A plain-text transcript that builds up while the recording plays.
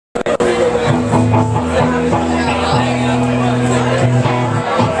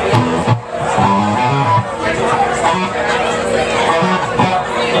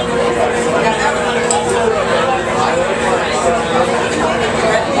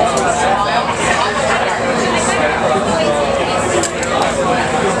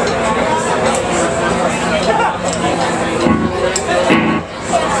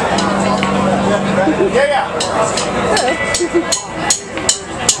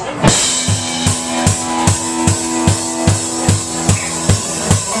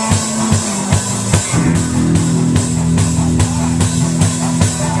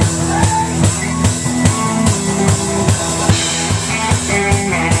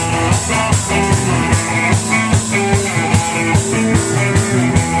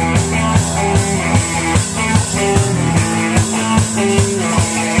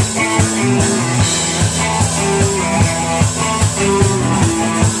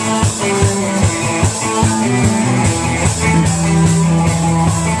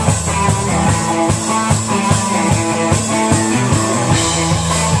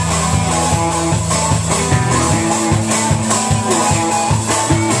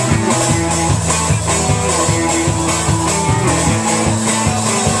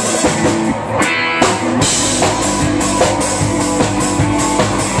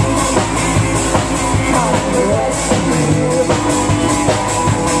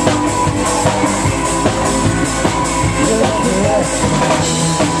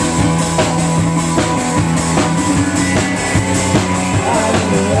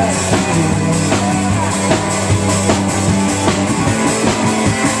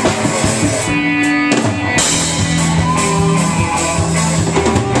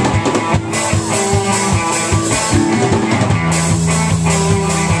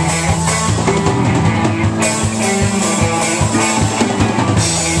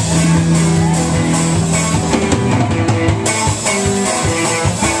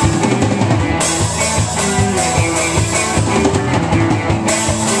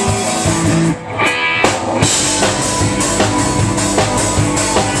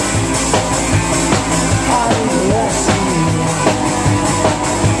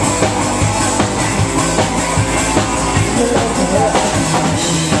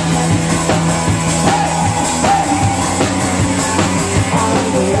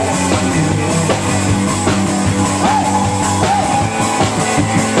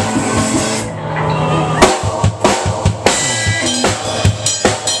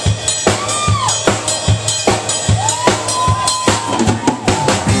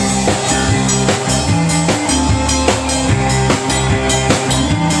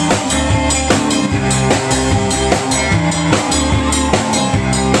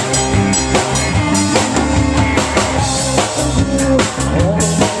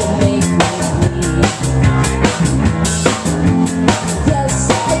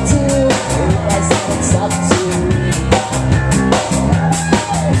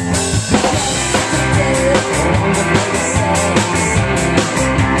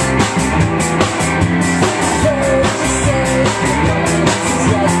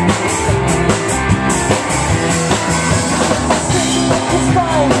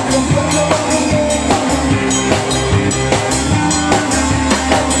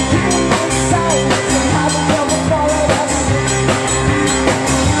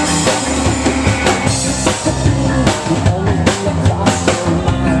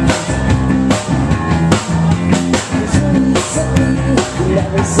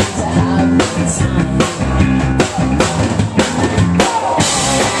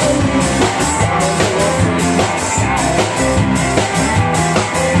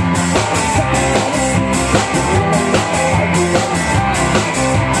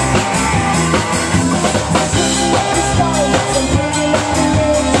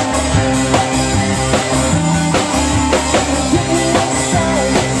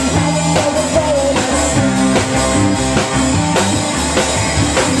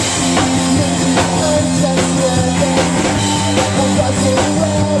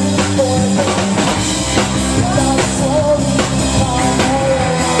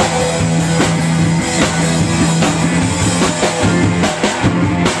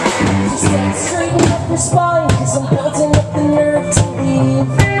your spine, cause I'm building up the nerve to leave.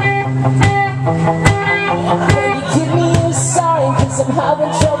 Baby, give me a sign, cause I'm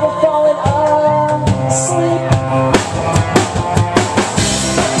having trouble falling asleep.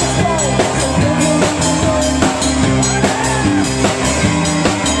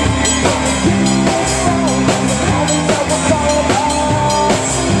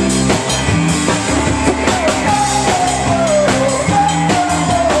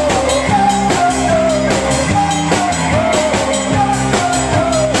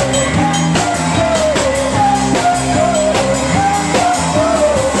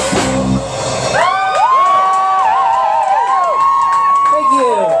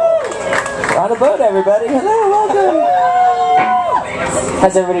 Everybody, hello, welcome.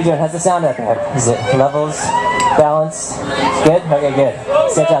 How's everybody doing? How's the sound out there? Is it levels, balance? Good? Okay, good.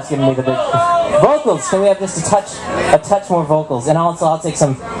 Sanjot's giving me the big vocals. Can we have just a touch more vocals? And also, I'll take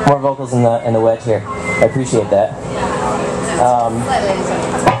some more vocals in the wedge here. I appreciate that.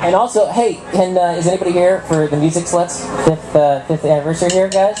 And also, hey, is anybody here for the Music Slut's fifth anniversary here,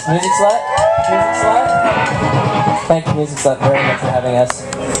 guys? Music Slut? Music Slut? Thank you, Music Slut, very much for having us.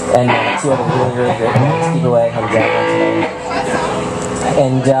 And 2 other really, really great bands, Keep Away, I'm down tonight.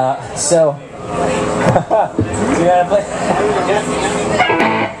 And so, you gotta play.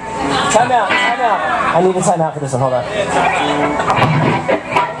 Time out. I need a time out for this one, hold on.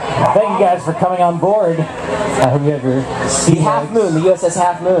 Thank you guys for coming on board. I hope you have your The Half Moon, the USS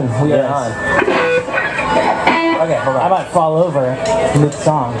Half Moon, we are on. Okay, hold on. I might fall over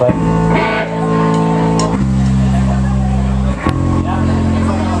mid-song, but...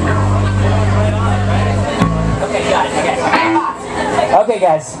 Okay,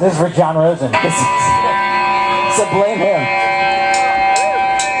 guys, this is for John Rosen. So blame him.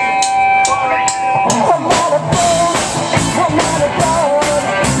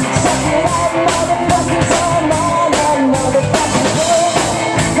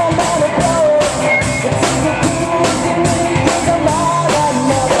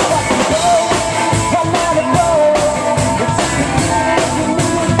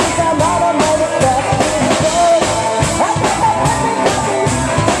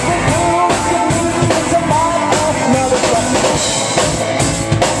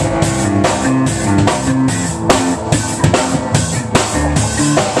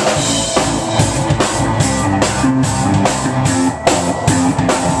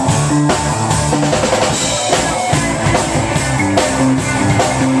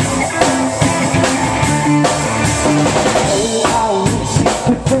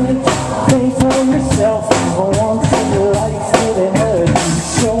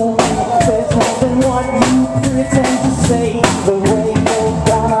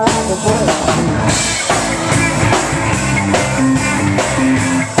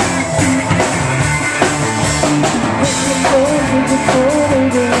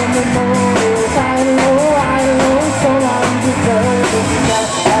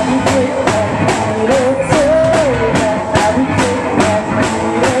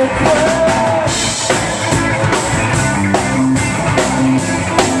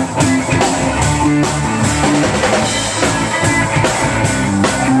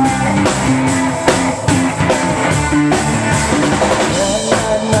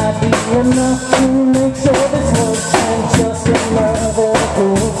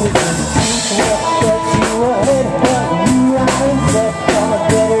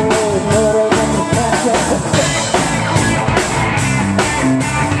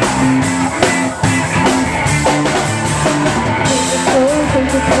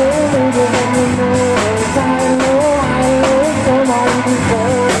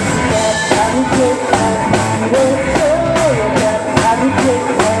 I